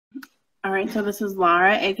All right, so this is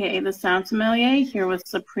Laura, aka the Sound Sommelier, here with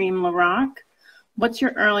Supreme LaRock. What's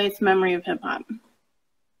your earliest memory of hip hop?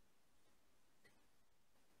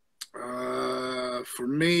 For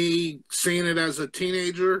me, seeing it as a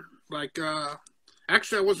teenager,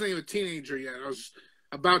 actually, I wasn't even a teenager yet. I was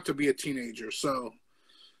about to be a teenager. So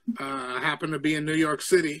I happened to be in New York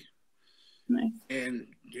City, Nice. and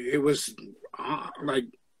it was like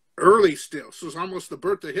early still. So it's almost the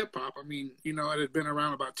birth of hip hop. I mean, it had been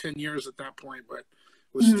around about 10 years at that point, but it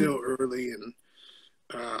was still early, and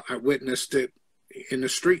I witnessed it in the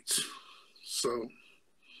streets. So And it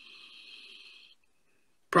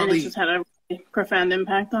probably. just had a really profound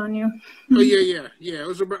impact on you. Oh, yeah. It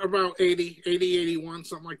was about 80, 81,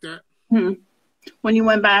 something like that. Hmm. When you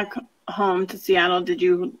went back home to Seattle, did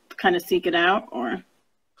you kind of seek it out, or?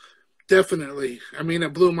 Definitely. I mean,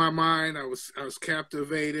 it blew my mind. I was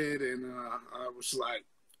captivated, and I was like,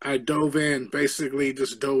 I dove in, basically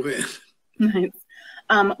just dove in. Nice.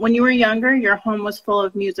 When you were younger, your home was full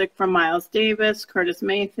of music from Miles Davis, Curtis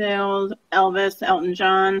Mayfield, Elvis, Elton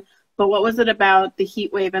John. But what was it about the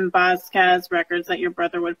Heatwave and Boz records that your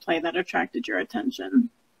brother would play that attracted your attention?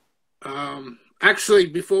 Actually,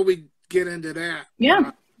 before we get into that,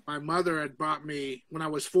 Yeah. my mother had bought me, when I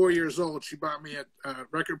was 4 years old, she bought me a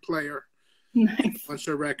record player, Nice. a bunch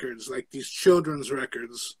of records, like these children's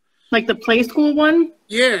records. Like the Play School one?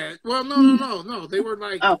 Yeah. Well, no. They were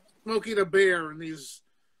like Smokey the Bear and these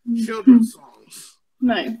children's songs.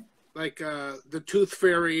 Nice. Like the Tooth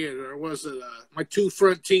Fairy, or was it My Two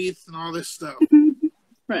Front Teeth and all this stuff.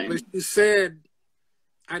 Right. But she said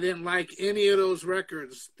I didn't like any of those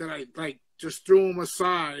records, that I just threw them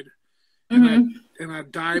aside, and I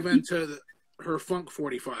dive into her Funk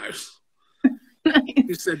 45s. Nice.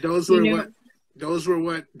 She said those were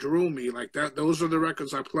what drew me, like that. Those are the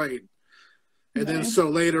records I played. And then so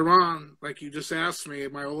later on, like you just asked me,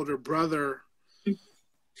 my older brother,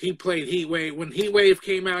 he played Heatwave. When Heatwave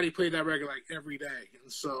came out, he played that record like every day.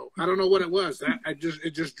 And so I don't know what it was.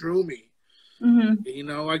 It just drew me.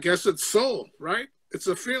 I guess it's soul, right? It's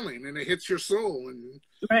a feeling, and it hits your soul, and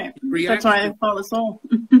right. That's why I call it soul.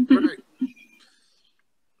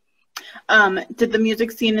 Right. Did the music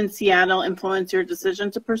scene in Seattle influence your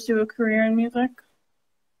decision to pursue a career in music?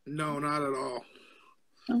 No, not at all.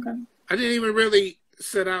 Okay. I didn't even really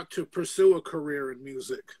set out to pursue a career in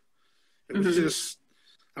music. It was just,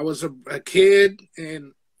 I was a kid,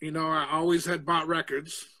 and, I always had bought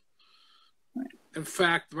records. Right. In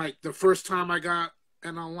fact, like the first time I got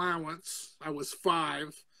an allowance, I was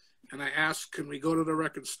 5, and I asked, can we go to the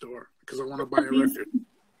record store? Because I want to buy a record.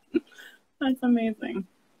 That's amazing.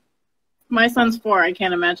 My son's 4. I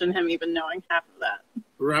can't imagine him even knowing half of that.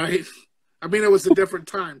 Right. I mean, it was a different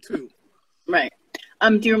time, too. Right.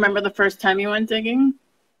 Do you remember the first time you went digging?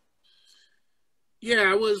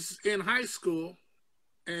 Yeah, I was in high school,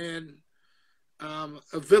 and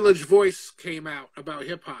a Village Voice came out about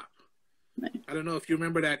hip hop. Nice. I don't know if you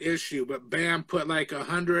remember that issue, but Bam put like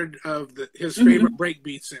 100 of his favorite break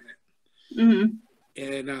beats in it.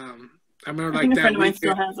 And I remember I think a friend that of mine weekend.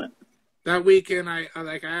 still has it. That weekend, I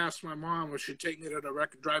asked my mom if she'd take me to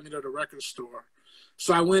drive me to the record store.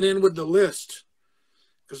 So I went in with the list,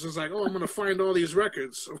 because I was like, oh, I'm going to find all these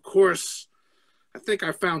records. Of course, I think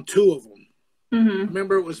I found 2 of them. I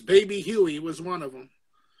remember it was Baby Huey was one of them,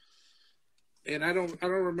 and I don't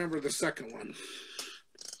remember the second one.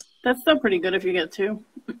 That's still pretty good if you get 2.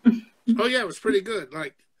 Oh yeah, it was pretty good.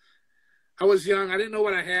 Like, I was young, I didn't know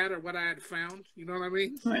what I had or what I had found. You know what I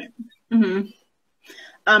mean? Right.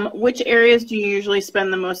 Which areas do you usually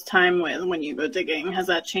spend the most time with when you go digging? Has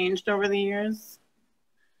that changed over the years?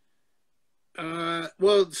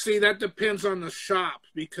 Well, see, that depends on the shop,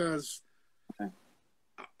 because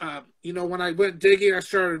when I went digging, I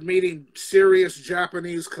started meeting serious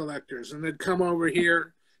Japanese collectors, and they'd come over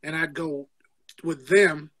here, and I'd go with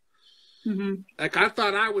them. Like, I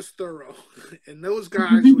thought I was thorough, and those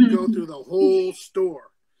guys would go through the whole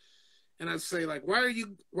store, and I'd say, like, why are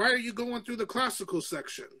you going through the classical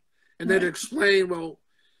section? And they'd explain, well,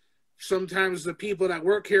 sometimes the people that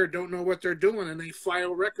work here don't know what they're doing, and they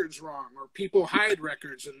file records wrong, or people hide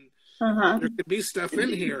records, and there could be stuff in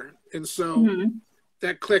here. And so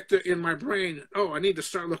that clicked in my brain, oh, I need to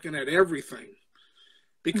start looking at everything.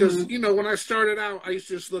 Because, when I started out, I used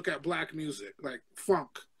to just look at black music, like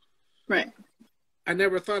funk. Right. I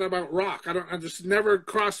never thought about rock. I just never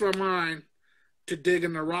crossed my mind to dig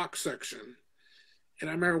in the rock section. And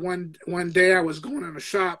I remember one day I was going in a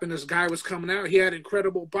shop, and this guy was coming out. He had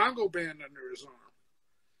Incredible Bongo Band under his arm.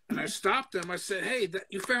 And I stopped him. I said, hey,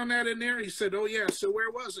 you found that in there? He said, oh, yeah. So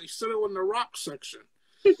where was it? He said, it was in the rock section.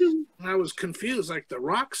 And I was confused, like, the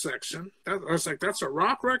rock section? I was like, that's a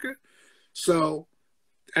rock record? So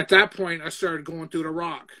at that point, I started going through the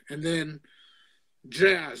rock and then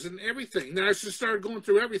jazz and everything. Then I just started going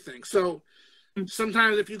through everything. So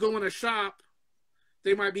sometimes if you go in a shop,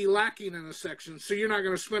 they might be lacking in a section, so you're not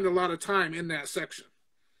going to spend a lot of time in that section.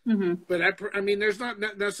 Mm-hmm. But I mean, there's not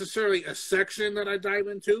necessarily a section that I dive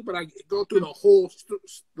into, but I go through the whole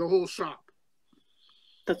shop.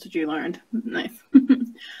 That's what you learned. Nice.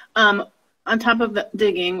 On top of the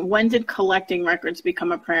digging, when did collecting records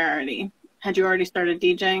become a priority? Had you already started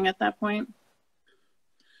DJing at that point?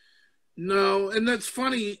 No, and that's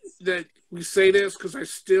funny that we say this because I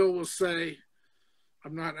still will say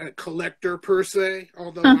I'm not a collector per se,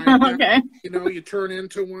 although I am, okay. You turn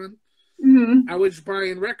into one. Mm-hmm. I was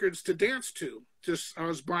buying records to dance to. I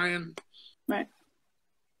was buying. Right.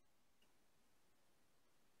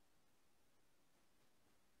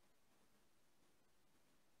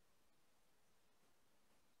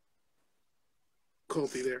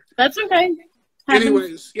 Difficulty there. That's okay.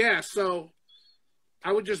 Anyways, yeah, so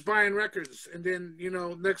I was just buying records, and then,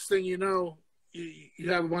 next thing you know, you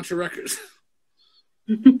have a bunch of records.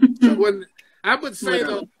 So when I would say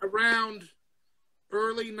though, around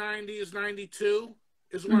early 90s, 92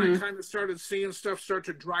 is when I kind of started seeing stuff start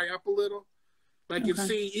to dry up a little. Like you'd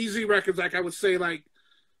see easy records, like I would say, like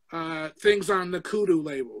things on the Kudu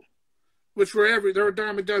label, which were they're a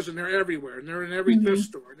dime a dozen, they're everywhere, and they're in every thrift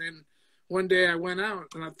store. And then one day I went out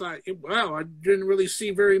and I thought, wow, I didn't really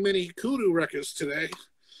see very many Kudu records today.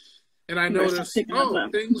 And I noticed,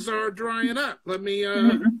 things are drying up. Let me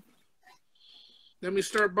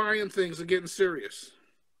start buying things and getting serious.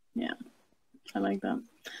 Yeah, I like that.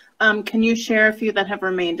 Can you share a few that have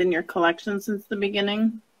remained in your collection since the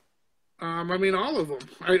beginning? I mean, all of them.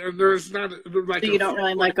 There's not like so you don't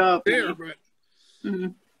really let go of there, but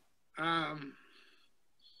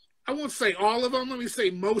I won't say all of them. Let me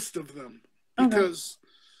say most of them, because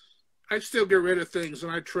I still get rid of things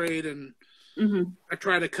and I trade and I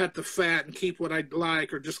try to cut the fat and keep what I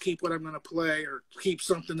like, or just keep what I'm going to play, or keep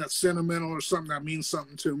something that's sentimental or something that means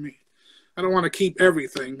something to me. I don't want to keep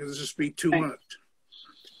everything. It'll just be too much.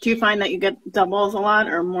 Do you find that you get doubles a lot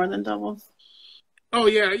or more than doubles? Oh,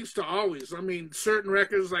 yeah. I used to always. I mean, certain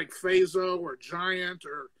records like Phaso or Giant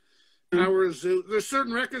or Power of Zoo, there's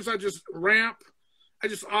certain records I just ramp. I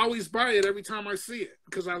just always buy it every time I see it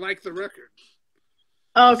because I like the record.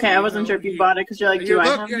 Oh, okay. So, I wasn't sure if you bought it because you're like, do I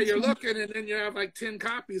have it? Yeah, you're looking and then you have like 10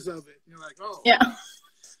 copies of it. You're like, oh. Yeah.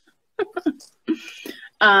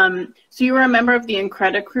 So you were a member of the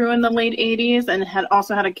Incredible crew in the late 80s and had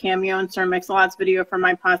also had a cameo in Sir Mix-a-Lot's video for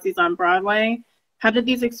My Posse's on Broadway. How did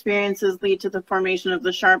these experiences lead to the formation of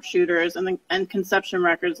the Sharpshooters and Conception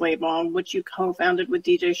Records label, which you co-founded with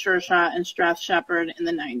DJ Sure Shot and Strath Shepard in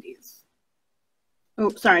the 90s? Oh,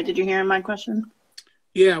 sorry. Did you hear my question?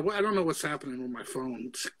 Yeah, well, I don't know what's happening with my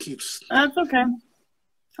phone. It keeps... That's okay.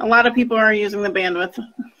 A lot of people are using the bandwidth.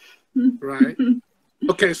 Right.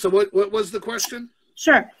 Okay, so what was the question?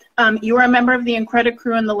 Sure. You were a member of the Incredible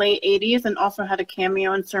crew in the late 80s and also had a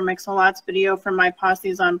cameo in Sir Mix-a-Lot's video for My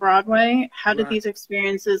Posse's on Broadway. How did these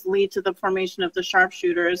experiences lead to the formation of the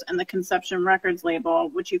Sharpshooters and the Conception Records label,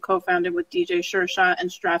 which you co-founded with DJ Sure Shot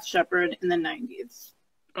and Strath Shepard in the 90s?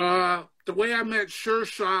 The way I met Sure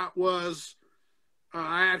Shot was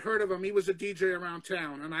I had heard of him. He was a DJ around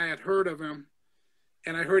town, and I had heard of him,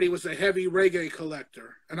 and I heard he was a heavy reggae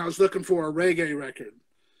collector, and I was looking for a reggae record.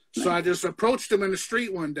 So I just approached him in the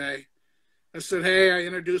street one day. I said, hey, I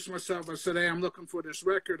introduced myself. I said, hey, I'm looking for this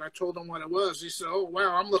record. I told him what it was. He said, oh,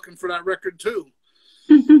 wow, I'm looking for that record too.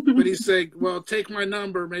 But he said, well, take my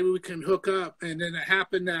number. Maybe we can hook up. And then it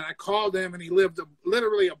happened that I called him, and he lived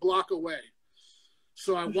literally a block away.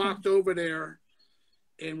 So I walked over there,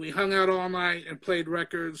 and we hung out all night and played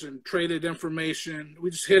records and traded information.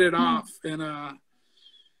 We just hit it off. And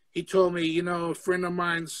he told me, a friend of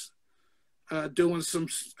mine's doing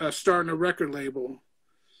starting a record label,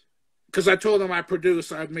 because I told him I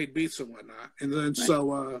produced, I'd made beats and whatnot, and then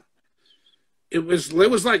so it was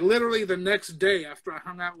like literally the next day after I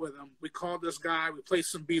hung out with him, we called this guy, we played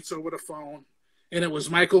some beats over the phone, and it was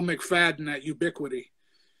Michael McFadden at Ubiquity,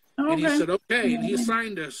 and he said okay, and he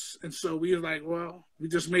signed us, and so we were like, well, we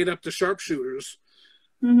just made up the Sharpshooters.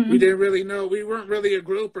 We didn't really know, we weren't really a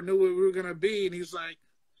group or knew what we were gonna be, and he's like,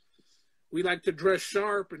 we like to dress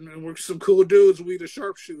sharp, and we're some cool dudes. We the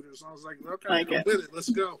Sharpshooters. I was like, okay, I'm with it. Let's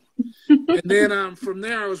go. And then from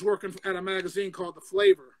there, I was working at a magazine called The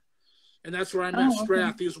Flavor, and that's where I met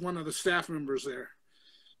Strath. He was one of the staff members there,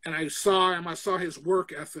 and I saw him. I saw his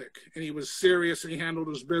work ethic, and he was serious, and he handled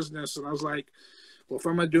his business. And I was like, well, if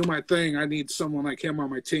I'm gonna do my thing, I need someone like him on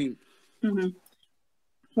my team.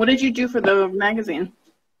 What did you do for the magazine?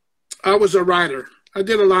 I was a writer. I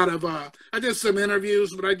did a lot of, I did some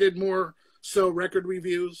interviews, but I did more so record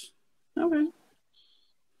reviews. Okay.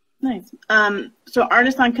 Nice. So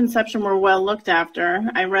artists on Conception were well looked after.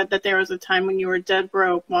 I read that there was a time when you were dead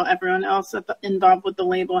broke while everyone else involved with the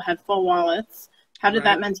label had full wallets. How did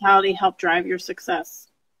that mentality help drive your success?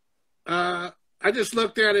 I just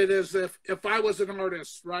looked at it as if I was an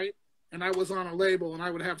artist, right? And I was on a label and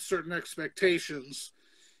I would have certain expectations.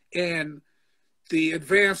 And the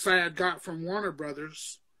advance I had got from Warner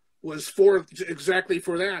Brothers was exactly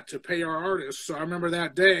for that, to pay our artists. So I remember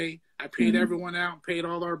that day, I paid everyone out, paid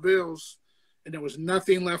all our bills, and there was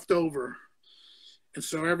nothing left over. And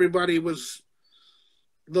so everybody was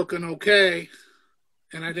looking okay,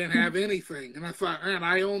 and I didn't have anything. And I thought, man,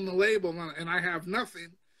 I own the label, and I have nothing.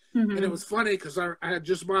 And it was funny because I had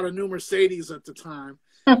just bought a new Mercedes at the time.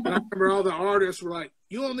 And I remember all the artists were like,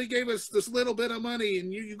 you only gave us this little bit of money,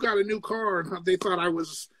 and you got a new car. And they thought I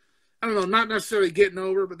was, I don't know, not necessarily getting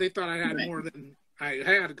over, but they thought I had more than I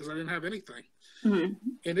had because I didn't have anything. And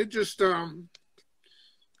it just,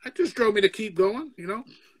 it just drove me to keep going, you know.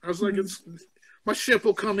 I was like, my ship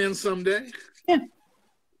will come in someday. Yeah.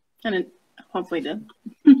 And it hopefully did.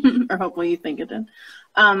 Or hopefully you think it did.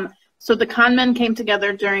 So the con men came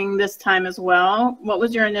together during this time as well. What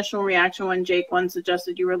was your initial reaction when Jake once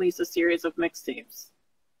suggested you release a series of mixtapes?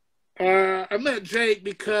 I met Jake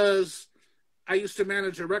because I used to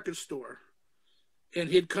manage a record store. And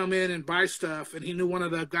he'd come in and buy stuff, and he knew one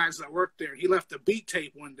of the guys that worked there. He left a beat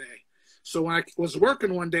tape one day. So when I was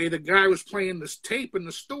working one day, the guy was playing this tape in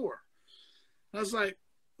the store. I was like,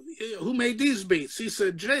 who made these beats? He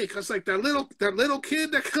said, Jake. I was like, that little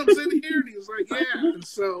kid that comes in here? And he was like, yeah. And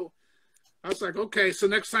so I was like, okay. So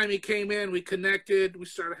next time he came in, we connected. We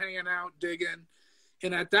started hanging out, digging.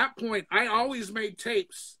 And at that point, I always made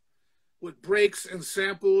tapes with breaks and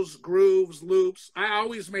samples, grooves, loops. I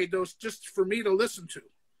always made those just for me to listen to.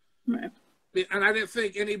 Right. And I didn't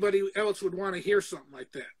think anybody else would want to hear something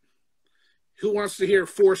like that. Who wants to hear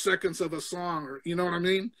 4 seconds of a song, or you know what I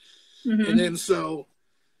mean? And then so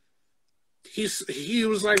he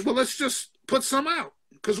was like, well, let's just put some out.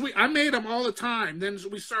 Because I made them all the time. Then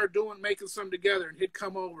we started making some together, and he'd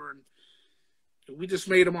come over, and we just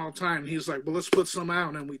made them all the time. And he was like, well, let's put some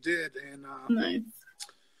out, and we did. And nice.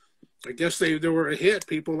 I guess they were a hit.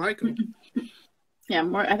 People like them. Yeah,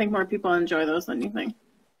 I think more people enjoy those than you think.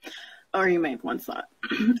 Or you may have once thought.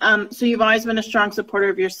 So you've always been a strong supporter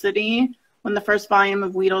of your city. When the first volume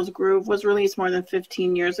of Weedle's Groove was released more than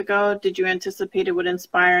 15 years ago, did you anticipate it would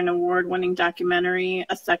inspire an award-winning documentary,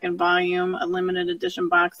 a second volume, a limited edition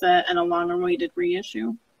box set, and a longer-awaited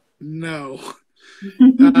reissue? No.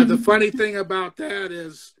 The funny thing about that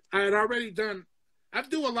is I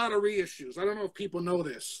do a lot of reissues. I don't know if people know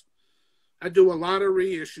this. I do a lot of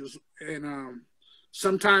reissues, and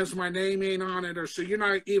sometimes my name ain't on it, or so you're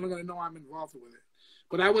not even going to know I'm involved with it.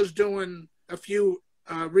 But I was doing a few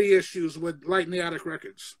reissues with Light in the Attic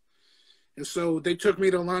Records. And so they took me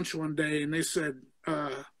to lunch one day, and they said,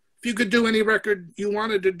 if you could do any record you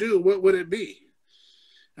wanted to do, what would it be?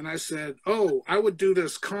 And I said, oh, I would do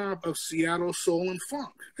this comp of Seattle soul and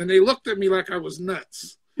funk. And they looked at me like I was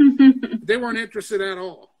nuts. They weren't interested at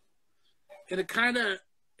all. And it kind of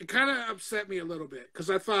upset me a little bit, because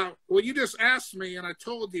I thought, well, you just asked me and I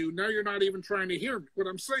told you. Now you're not even trying to hear what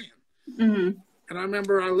I'm saying. And I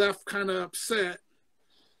remember I left kind of upset.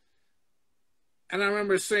 And I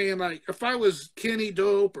remember saying, like, if I was Kenny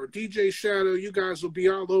Dope or DJ Shadow, you guys would be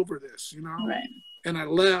all over this, you know? Right. And I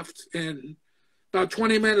left, and about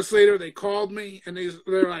 20 minutes later, they called me, and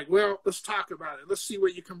they're like, well, let's talk about it. Let's see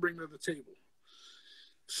what you can bring to the table.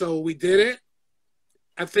 So we did it.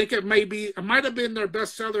 I think it might have been their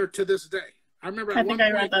bestseller to this day. I remember at one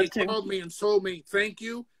point they called me and told me, thank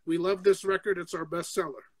you. We love this record. It's our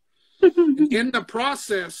bestseller. And in the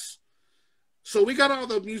process, so we got all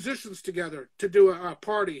the musicians together to do a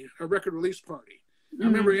party, a record release party. I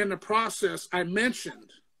remember in the process, I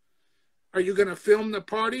mentioned, are you going to film the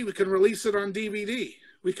party? We can release it on DVD.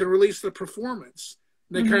 We can release the performance.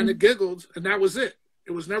 And they kind of giggled, and that was it.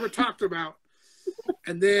 It was never talked about.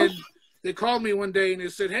 And then they called me one day and they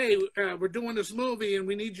said, hey, we're doing this movie and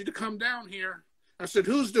we need you to come down here. I said,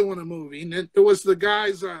 who's doing a movie? And it was the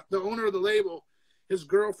guys, the owner of the label. His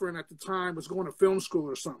girlfriend at the time was going to film school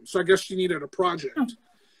or something. So I guess she needed a project.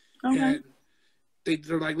 Okay. And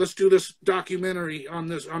they're like, let's do this documentary on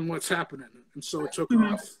what's happening. And so it took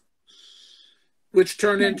off, which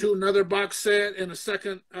turned into another box set and a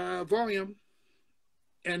second volume,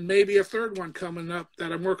 and maybe a third one coming up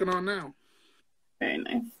that I'm working on now. Very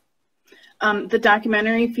nice. The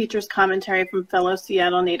documentary features commentary from fellow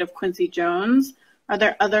Seattle native Quincy Jones. Are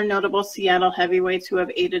there other notable Seattle heavyweights who have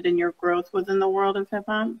aided in your growth within the world of hip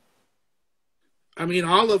hop? I mean,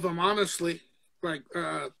 all of them, honestly, like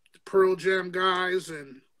Pearl Jam guys,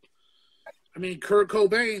 and I mean Kurt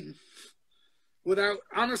Cobain. Without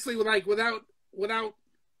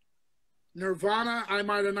Nirvana, I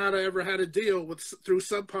might have not ever had a deal through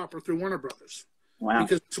Sub Pop or through Warner Brothers. Wow.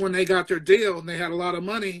 Because when they got their deal and they had a lot of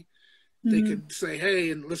money, they could say,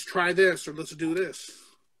 "Hey, and let's try this or let's do this."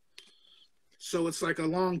 So it's like a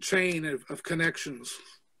long chain of connections,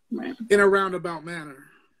 right, in a roundabout manner.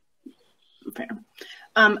 Fair.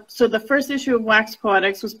 So the first issue of Wax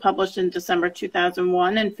Poetics was published in December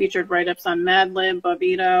 2001 and featured write-ups on Madlib,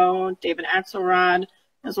 Bobito, David Axelrod,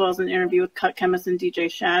 as well as an interview with Cut Chemist and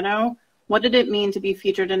DJ Shadow. What did it mean to be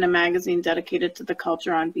featured in a magazine dedicated to the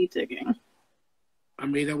culture on beat digging? I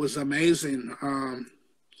mean, it was amazing.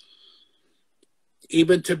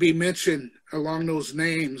 Even to be mentioned along those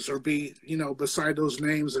names or be, beside those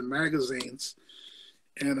names in magazines.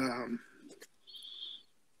 And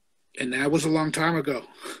that was a long time ago.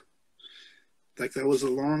 Like, that was a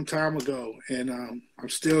long time ago. And I'm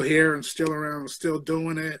still here and still around and still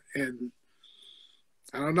doing it. And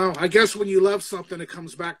I don't know. I guess when you love something, it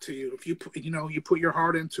comes back to you. If you put your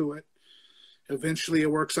heart into it, eventually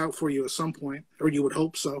it works out for you at some point, or you would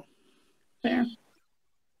hope so. Fair.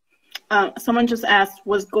 Someone just asked,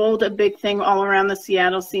 was gold a big thing all around the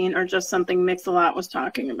Seattle scene or just something Mix-a-Lot was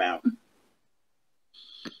talking about?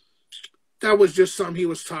 That was just something he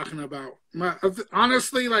was talking about.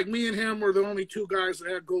 Honestly, like, me and him were the only two guys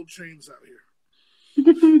that had gold chains out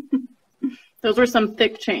here. Those were some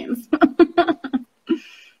thick chains.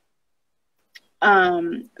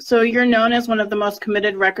 So you're known as one of the most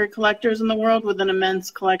committed record collectors in the world with an immense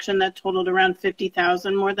collection that totaled around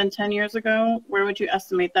 50,000 more than 10 years ago. Where would you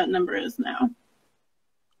estimate that number is now?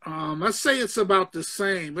 I'd say it's about the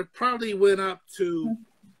same. It probably went up to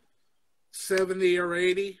 70 or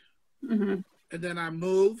 80. Mm-hmm. And then I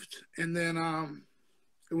moved, and then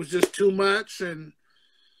it was just too much. And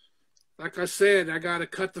like I said, I got to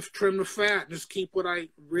trim the fat and just keep what I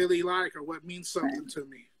really like or what means something to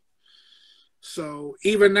me. So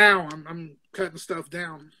even now, I'm cutting stuff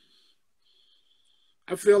down.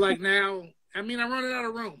 I feel like now, I mean, I'm running out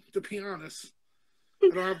of room, to be honest. I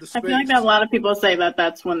don't have the space. I feel like a lot of people say that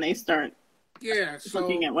that's when they start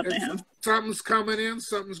looking at what they have. Something's coming in,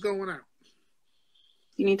 something's going out.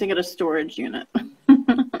 You need to get a storage unit.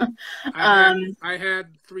 I had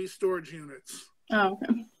 3 storage units. Oh,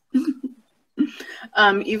 okay.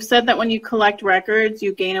 You've said that when you collect records,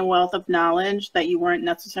 you gain a wealth of knowledge that you weren't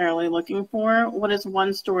necessarily looking for. What is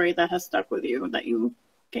one story that has stuck with you that you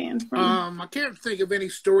gained from? I can't think of any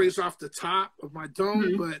stories off the top of my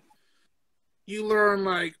dome, but you learn,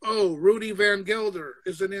 like, oh, Rudy Van Gelder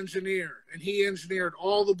is an engineer, and he engineered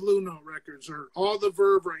all the Blue Note records or all the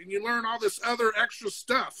Verve, and you learn all this other extra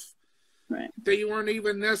stuff that you weren't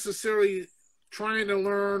even necessarily trying to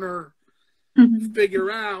learn or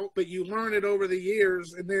figure out, but you learn it over the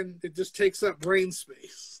years, and then it just takes up brain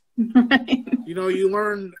space. You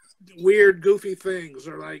learn weird, goofy things,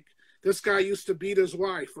 or like, this guy used to beat his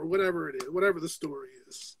wife, or whatever it is, whatever the story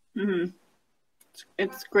is.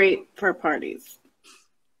 It's great for parties.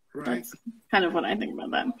 Right. That's kind of what I think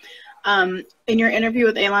about that. In your interview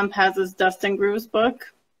with Elon Paz's Dust and Grooves book,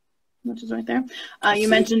 which is right there, you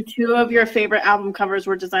mentioned 2 of your favorite album covers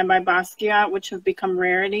were designed by Basquiat, which have become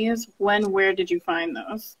rarities. Where did you find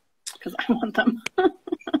those? Because I want them.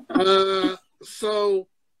 So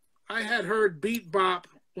I had heard Beat Bop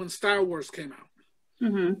when Star Wars came out.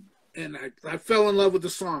 And I fell in love with the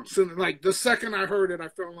song. So, like, the second I heard it, I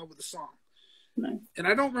fell in love with the song. Nice. And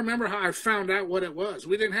I don't remember how I found out what it was.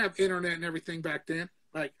 We didn't have internet and everything back then.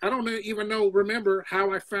 Like, I don't even remember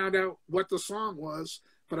how I found out what the song was,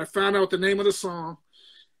 but I found out the name of the song,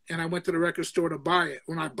 and I went to the record store to buy it.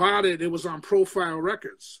 When I bought it, it was on Profile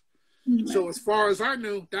Records. So as far as I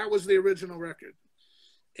knew, that was the original record.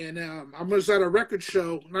 And I was at a record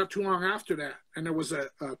show not too long after that, and there was a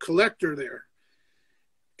collector there.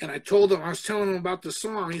 And I was telling him about the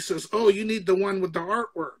song. He says, oh, you need the one with the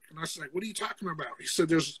artwork. And I was like, what are you talking about? He said,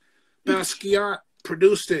 there's Basquiat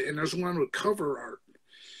produced it, and there's one with cover art.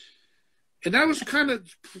 And that was kind of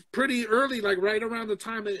pretty early, like right around the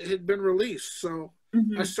time it had been released. So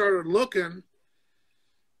I started looking,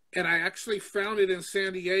 and I actually found it in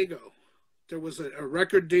San Diego. There was a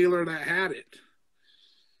record dealer that had it,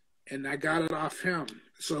 and I got it off him.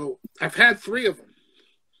 So I've had 3 of them.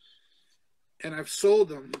 And I've sold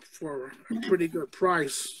them for a pretty good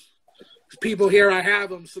price. People here, I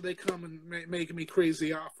have them, so they come and make me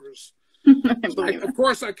crazy offers. Of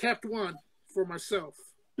course, I kept one for myself.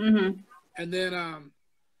 And then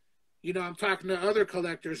you know, I'm talking to other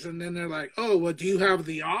collectors, and then they're like, "Oh, well, do you have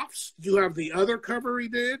the offs? Do you have the other cover he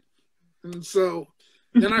did?" And so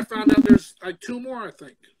then I found out there's like two more. I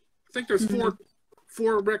think there's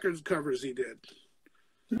four records covers he did.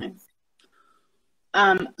 Nice.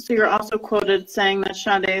 So you're also quoted saying that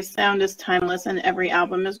Sade's sound is timeless and every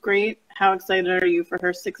album is great. How excited are you for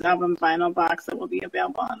her 6-album vinyl box that will be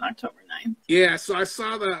available on October 9th? Yeah, so I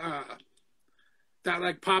saw that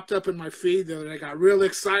like popped up in my feed the other day. I got real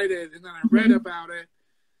excited, and then I read about it,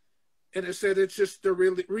 and it said it's just they're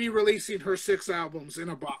re-releasing her 6 albums in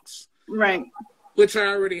a box. Right. Which I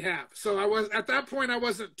already have. So I was at that point I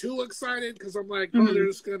wasn't too excited because I'm like, oh, they're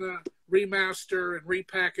just gonna remaster and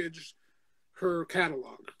repackage her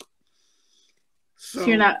catalog. So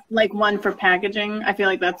you're not like one for packaging. I feel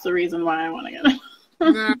like that's the reason why I want to get it.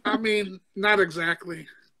 Nah, I mean, not exactly.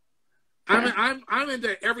 I'm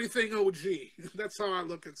into everything OG. That's how I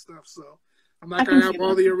look at stuff. So I'm like, I have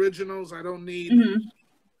all the originals. I don't need it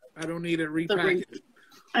repackaged.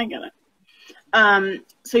 I get it.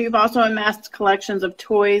 So you've also amassed collections of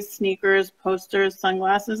toys, sneakers, posters,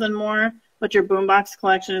 sunglasses, and more. But your boombox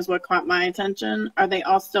collection is what caught my attention. Are they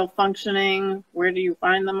all still functioning? Where do you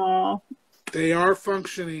find them all? They are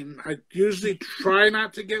functioning. I usually try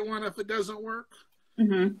not to get one if it doesn't work.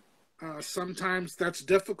 Sometimes that's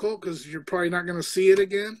difficult because you're probably not going to see it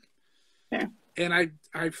again. Yeah. And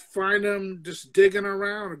I find them just digging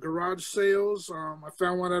around at garage sales. I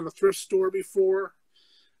found one at a thrift store before.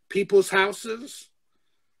 People's houses.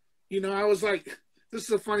 You know, I was like, this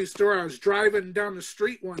is a funny story. I was driving down the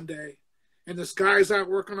street one day, and this guy's out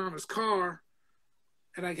working on his car,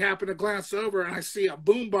 and I happen to glance over, and I see a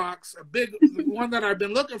boombox, a big one that I've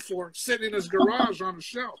been looking for, sitting in his garage on a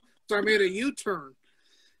shelf. So I made a U-turn,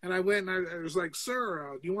 and I went, and I was like,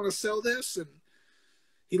 sir, do you want to sell this? And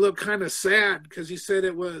he looked kind of sad because he said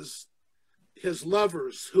it was his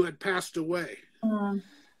lovers who had passed away.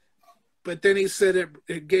 But then he said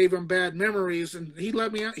it gave him bad memories, and he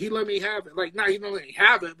let me have it. Like, not he didn't let me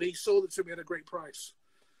have it, but he sold it to me at a great price.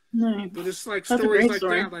 Nice. But it's like stories like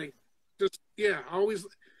that, like just always.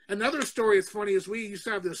 Another story that's funny is we used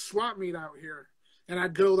to have this swap meet out here, and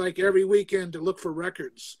I'd go like every weekend to look for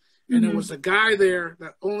records, and there was a guy there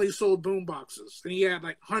that only sold boom boxes, and he had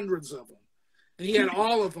like hundreds of them, and he had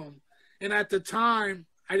all of them. And at the time,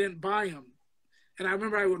 I didn't buy them, and I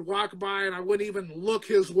remember I would walk by and I wouldn't even look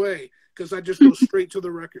his way because I just go straight to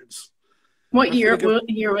the records. What year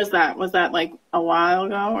was that? Was that like a while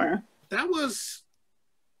ago, or? That was,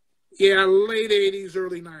 late 80s,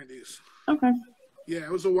 early 90s. Okay. Yeah,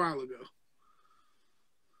 it was a while ago.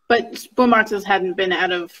 But boomboxes hadn't been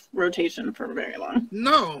out of rotation for very long.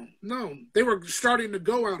 No. They were starting to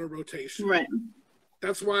go out of rotation. Right.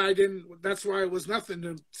 That's why it was nothing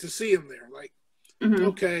to see them there. Like,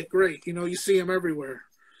 okay, great. You know, you see them everywhere.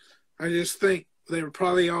 I just think they were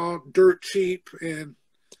probably all dirt cheap and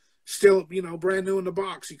still, you know, brand new in the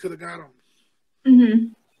box. You could have got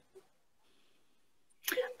them.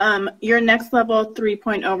 Your Next Level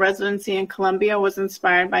 3.0 residency in Colombia was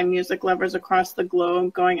inspired by music lovers across the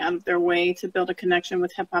globe going out of their way to build a connection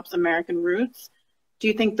with hip-hop's American roots. Do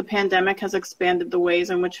you think the pandemic has expanded the ways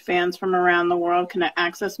in which fans from around the world can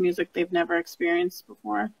access music they've never experienced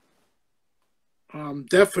before?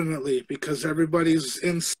 Definitely, because everybody's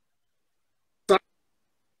inside.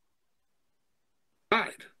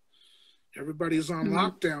 Everybody's on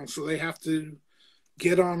lockdown, so they have to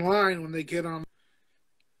get online when they get on.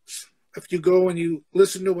 If you go and you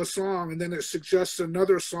listen to a song and then it suggests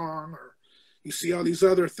another song, or you see all these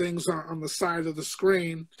other things on the side of the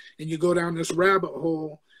screen, and you go down this rabbit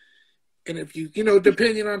hole, and if you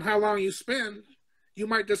depending on how long you spend, you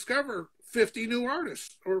might discover 50 new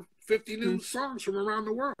artists or 50 new songs from around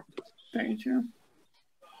the world. Very true.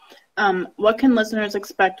 What can listeners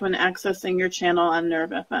expect when accessing your channel on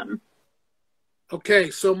Nerve FM?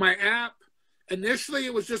 Okay, so my app, initially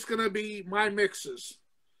it was just going to be my mixes.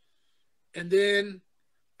 And then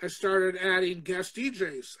I started adding guest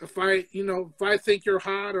DJs. If I think you're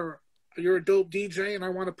hot or you're a dope DJ and I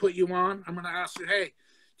want to put you on, I'm going to ask you, hey,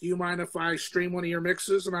 do you mind if I stream one of your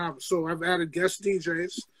mixes? And so I've added guest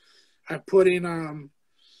DJs. I put in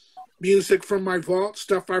music from my vault,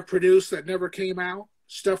 stuff I produced that never came out,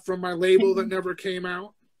 stuff from my label that never came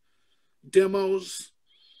out, demos,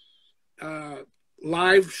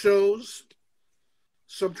 live shows.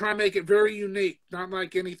 So I'm trying to make it very unique, not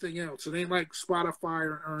like anything else. It ain't like Spotify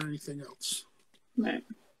or anything else. Right.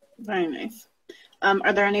 Very nice.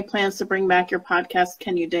 Are there any plans to bring back your podcast,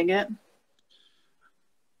 Can You Dig It?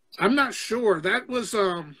 I'm not sure. That was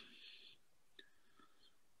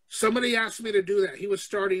somebody asked me to do that. He was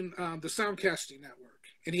starting the Soundcasting Network,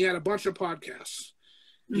 and he had a bunch of podcasts.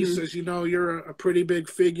 He says, you know, you're a pretty big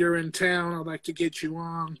figure in town. I'd like to get you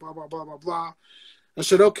on, blah, blah, blah, blah, blah. I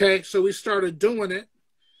said, okay. So we started doing it.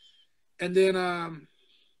 And then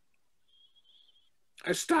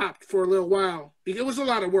I stopped for a little while. It was a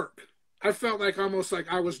lot of work. I felt like almost like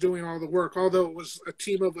I was doing all the work. Although it was a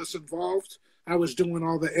team of us involved, I was doing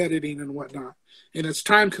all the editing and whatnot. And it's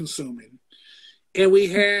time consuming. And we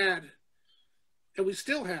had, and we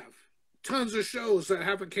still have, tons of shows that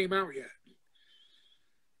haven't came out yet.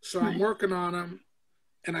 So I'm working on them.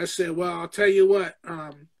 And I said, well, I'll tell you what.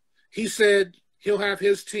 He said he'll have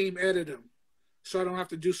his team edit them so I don't have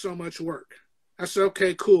to do so much work. I said,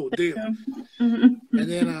 okay, cool, deal. And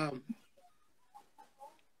then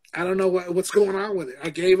I don't know what's going on with it. I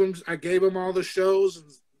gave him all the shows,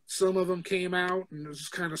 and some of them came out, and it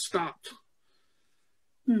just kind of stopped.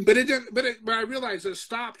 But it didn't. But I realized it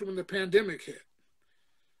stopped when the pandemic hit.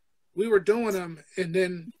 We were doing them, and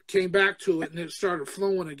then came back to it, and it started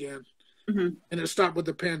flowing again. And it stopped with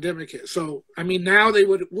the pandemic hit. So I mean, now they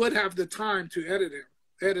would have the time to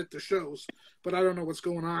edit the shows, but I don't know what's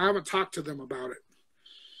going on. I haven't talked to them about it.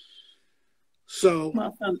 So,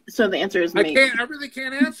 so the answer is maybe. I really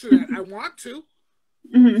can't answer that. I want to,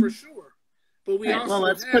 for sure. But we also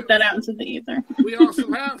let's put that out into the ether. We also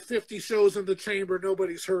have 50 shows in the chamber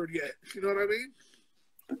nobody's heard yet. You know what I mean?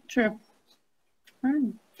 True.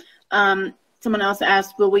 Someone else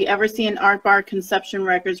asked, will we ever see an Art Bar Conception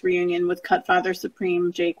Records reunion with Cutfather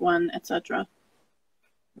Supreme, Jake One, etc.?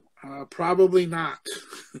 Probably not.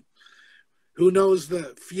 Who knows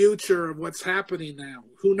the future of what's happening now?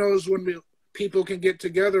 Who knows when people can get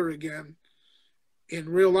together again in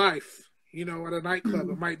real life, you know, at a nightclub.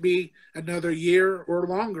 It might be another year or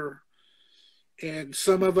longer. And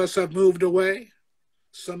some of us have moved away.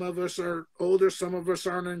 Some of us are older. Some of us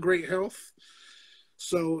aren't in great health.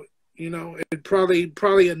 So, you know, it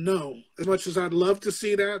probably a no. As much as I'd love to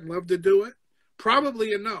see that and love to do it,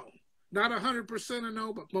 probably a no. Not 100% a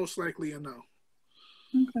no, but most likely a no.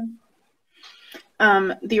 Okay.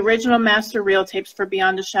 The original master reel tapes for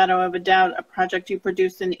Beyond a Shadow of a Doubt, a project you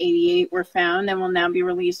produced in '88, were found and will now be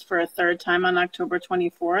released for a third time on October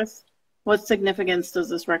 24th. What significance does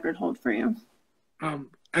this record hold for you?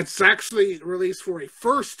 It's actually released for a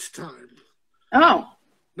first time. Oh.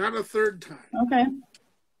 Not a third time. Okay.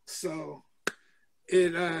 So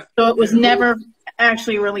it was never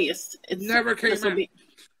actually released. It never came out.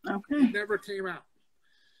 Okay. It never came out.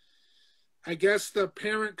 I guess the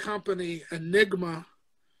parent company, Enigma,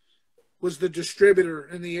 was the distributor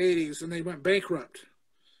in the 80s, and they went bankrupt,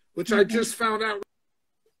 which I just found out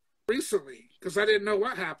recently because I didn't know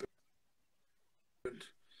what happened.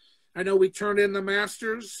 I know we turned in the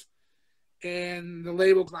masters, and the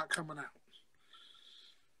label's not coming out.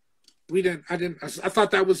 I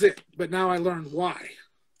thought that was it, but now I learned why.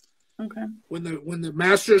 Okay. When the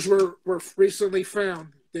masters were recently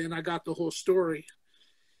found, then I got the whole story.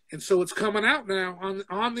 And so it's coming out now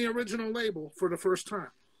on the original label for the first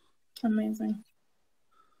time. Amazing.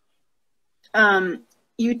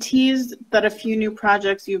 You teased that a few new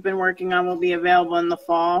projects you've been working on will be available in the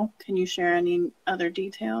fall. Can you share any other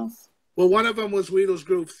details? Well, one of them was Weedle's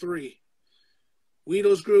Groove 3.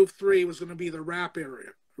 Weedle's Groove 3 was going to be the rap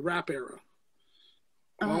era.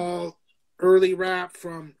 All early rap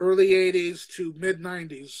from early 80s to mid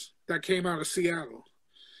 90s that came out of Seattle,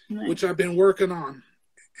 which I've been working on.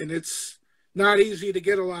 And it's not easy to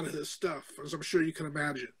get a lot of this stuff, as I'm sure you can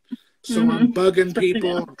imagine. So I'm bugging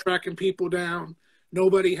people, I'm tracking people down.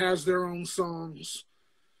 Nobody has their own songs.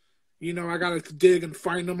 You know, I got to dig and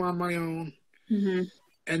find them on my own.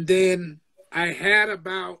 And then I had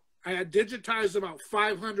digitized about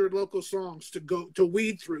 500 local songs to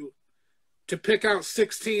weed through, to pick out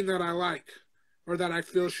 16 that I like or that I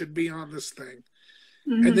feel should be on this thing.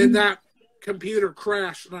 And then that computer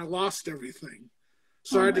crashed and I lost everything.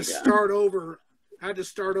 So I had to start over. I had to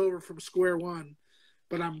start over from square one,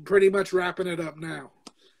 but I'm pretty much wrapping it up now.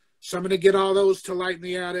 So I'm going to get all those to Light in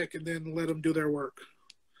the Attic and then let them do their work.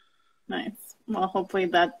 Nice. Well, hopefully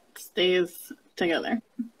that stays together.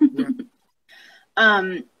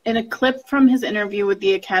 In a clip from his interview with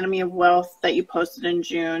the Academy of Wealth that you posted in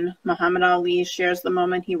June, Muhammad Ali shares the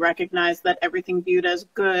moment he recognized that everything viewed as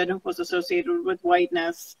good was associated with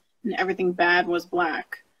whiteness and everything bad was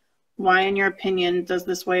black. Why, in your opinion, does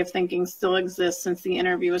this way of thinking still exist since the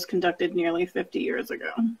interview was conducted nearly 50 years ago?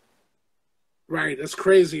 Right. That's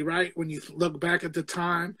crazy, right? When you look back at the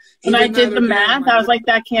time. When I did the math, I was like,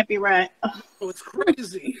 that can't be right. Oh, it's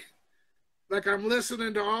crazy. Like, I'm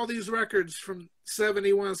listening to all these records from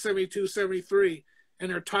 71, 72, 73, and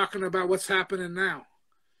they're talking about what's happening now.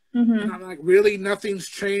 And I'm like, really? Nothing's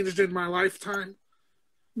changed in my lifetime?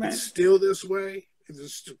 Right. It's still this way?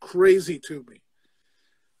 It's just crazy to me.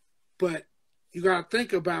 But you got to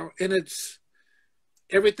think about, and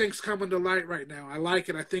everything's coming to light right now. I like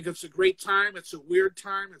it. I think it's a great time. It's a weird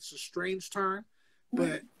time. It's a strange time,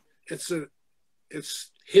 but it's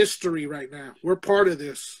history right now. We're part of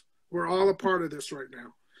this. We're all a part of this right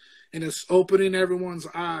now. And it's opening everyone's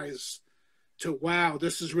eyes to, wow,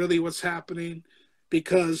 this is really what's happening.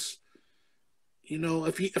 Because, you know,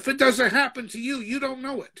 if it doesn't happen to you, you don't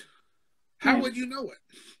know it. How would you know it?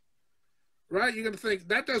 Right? You're going to think,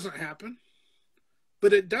 that doesn't happen.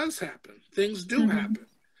 But it does happen. Things do happen.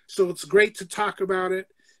 So it's great to talk about it,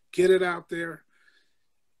 get it out there,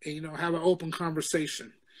 and, you know, have an open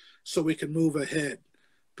conversation so we can move ahead.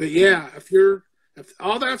 But yeah, if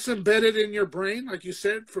all that's embedded in your brain, like you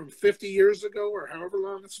said, from 50 years ago or however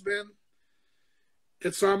long it's been,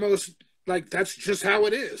 it's almost like that's just how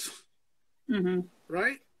it is.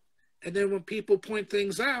 Right? And then when people point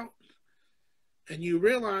things out and you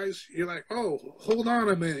realize, you're like, oh, hold on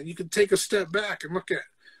a minute. You can take a step back and look at,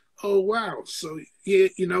 oh, wow. So, you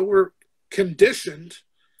know, we're conditioned.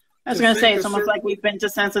 I was going to say, it's almost like we've been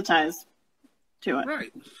desensitized to it.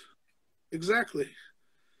 Right. Exactly.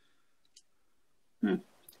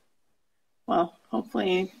 Well,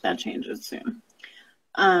 hopefully that changes soon.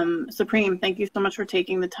 Supreme, thank you so much for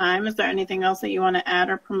taking the time. Is there anything else that you want to add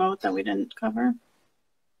or promote that we didn't cover?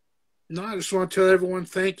 No, I just want to tell everyone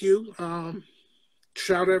thank you.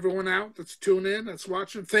 Shout everyone out that's tuning in, that's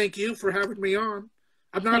watching. Thank you for having me on.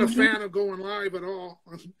 I'm not a fan of going live at all.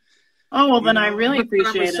 Oh, well, then I really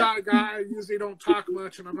appreciate it. I'm a shy guy. I usually don't talk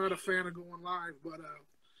much, and I'm not a fan of going live. But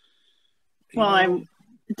well, I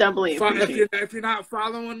doubly appreciate it. If you're not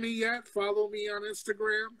following me yet, follow me on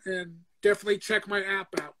Instagram, and definitely check my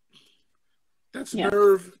app out. That's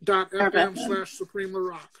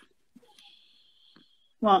nerve.fm/SupremeLaRock.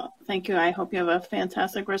 Well, thank you. I hope you have a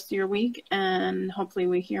fantastic rest of your week, and hopefully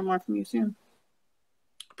we hear more from you soon.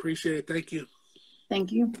 Appreciate it. Thank you.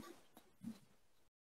 Thank you.